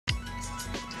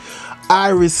I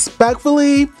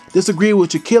respectfully disagree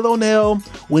with Shaquille O'Neal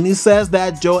when he says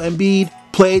that Joel Embiid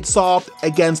played soft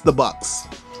against the Bucks.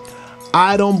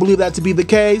 I don't believe that to be the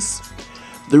case.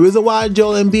 The reason why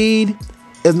Joel Embiid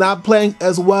is not playing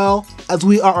as well as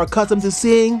we are accustomed to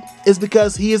seeing is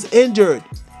because he is injured.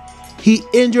 He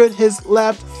injured his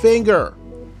left finger.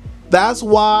 That's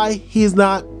why he's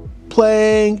not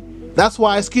playing. That's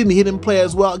why, he didn't play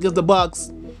as well against the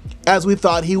Bucks as we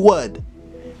thought he would.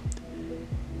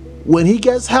 When he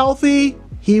gets healthy,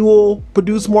 he will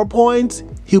produce more points.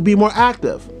 He'll be more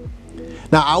active.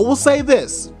 Now, I will say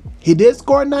this. He did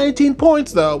score 19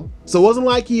 points, though. So it wasn't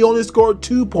like he only scored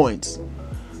 2 points.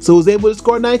 So he was able to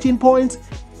score 19 points,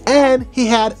 and he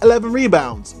had 11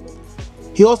 rebounds.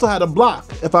 He also had a block,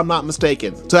 if I'm not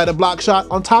mistaken. So he had a block shot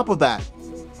on top of that.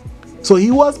 So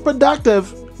he was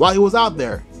productive while he was out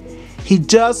there. He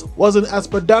just wasn't as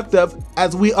productive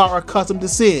as we are accustomed to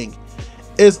seeing.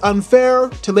 It's unfair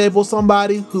to label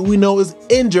somebody who we know is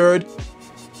injured.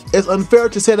 It's unfair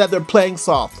to say that they're playing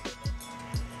soft.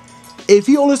 If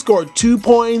he only scored 2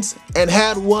 points and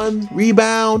had 1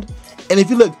 rebound, and if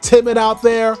he looked timid out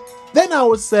there, then I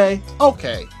would say,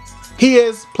 okay, he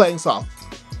is playing soft.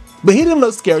 But he didn't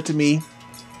look scared to me,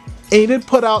 and he did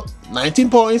put out 19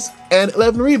 points and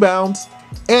 11 rebounds,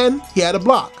 and he had a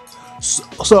block.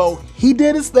 So he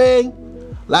did his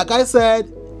thing. Like I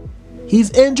said,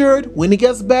 he's injured. When he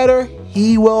gets better,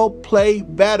 he will play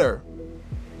better.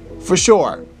 For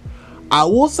sure. I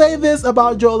will say this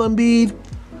about Joel Embiid.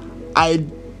 I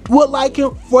would like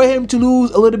for him to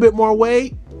lose a little bit more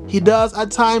weight. He does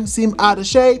at times seem out of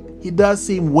shape. He does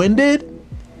seem winded.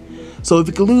 So if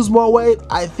he can lose more weight,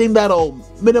 I think that'll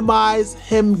minimize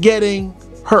him getting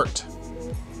hurt.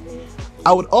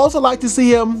 I would also like to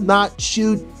see him not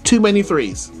shoot too many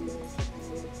threes.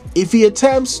 If he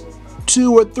attempts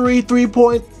 2 or 3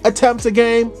 3-point attempts a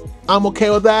game, I'm okay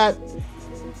with that,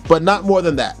 but not more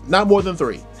than that, not more than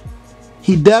 3.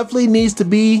 He definitely needs to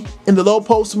be in the low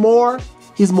post more.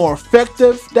 He's more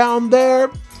effective down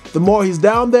there. The more he's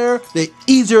down there, the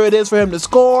easier it is for him to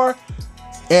score,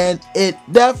 and it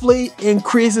definitely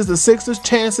increases the Sixers'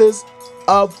 chances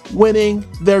of winning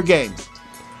their games.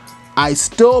 I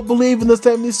still believe in the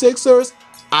 76ers.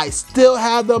 I still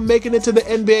have them making it to the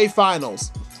NBA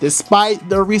Finals, despite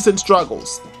their recent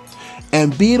struggles.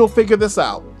 And Embiid will figure this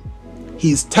out.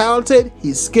 He's talented,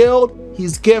 he's skilled,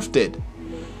 he's gifted.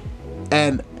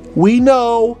 And we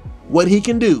know what he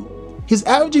can do. He's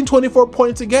averaging 24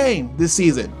 points a game this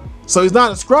season. So he's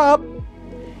not a scrub.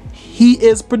 He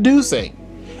is producing.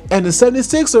 And the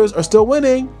 76ers are still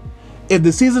winning. If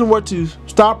the season were to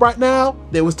stop right now,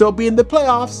 they would still be in the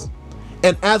playoffs.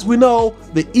 And as we know,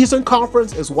 the Eastern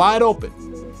Conference is wide open.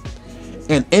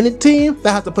 And any team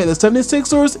that has to play the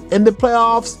 76ers in the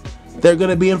playoffs, they're going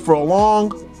to be in for a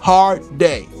long, hard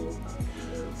day.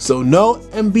 So no,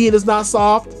 Embiid is not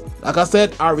soft. Like I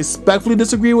said, I respectfully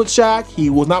disagree with Shaq. He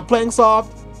was not playing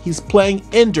soft. He's playing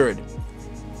injured.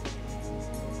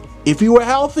 If he were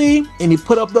healthy and he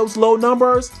put up those low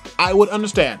numbers, I would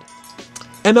understand.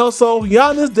 And also,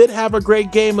 Giannis did have a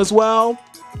great game as well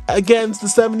against the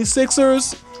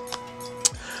 76ers.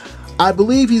 I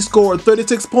believe he scored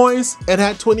 36 points and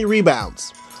had 20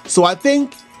 rebounds. So I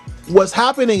think what's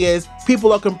happening is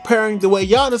people are comparing the way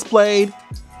Giannis played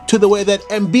to the way that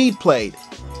Embiid played.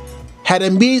 Had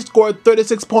Embiid scored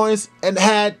 36 points and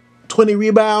had 20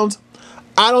 rebounds,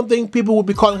 I don't think people would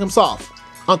be calling him soft.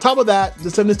 On top of that, the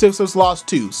 76ers lost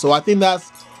 2. So I think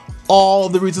that's all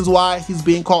of the reasons why he's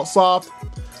being called soft.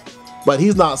 But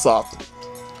he's not soft.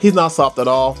 He's not soft at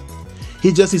all.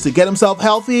 He just needs to get himself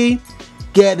healthy,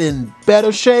 get in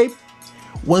better shape.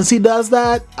 Once he does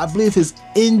that, I believe his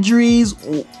injuries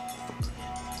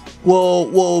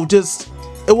will just,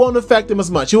 it won't affect him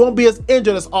as much. He won't be as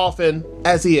injured as often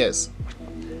as he is.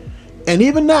 And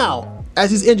even now, as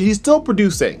he's injured, he's still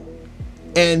producing.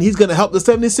 And he's going to help the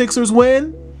 76ers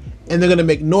win, and they're going to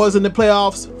make noise in the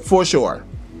playoffs for sure.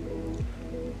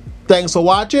 Thanks for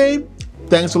watching.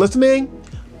 Thanks for listening.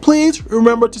 Please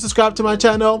remember to subscribe to my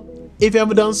channel. If you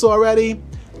haven't done so already,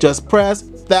 just press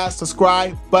that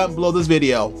subscribe button below this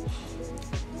video.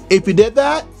 If you did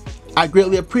that, I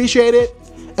greatly appreciate it.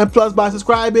 And plus, by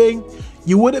subscribing,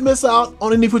 you wouldn't miss out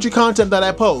on any future content that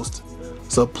I post.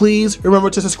 So please remember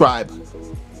to subscribe.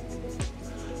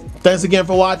 Thanks again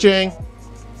for watching.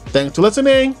 Thanks for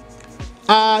listening.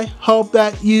 I hope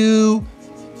that you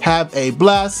have a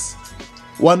blessed,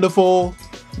 wonderful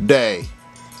day.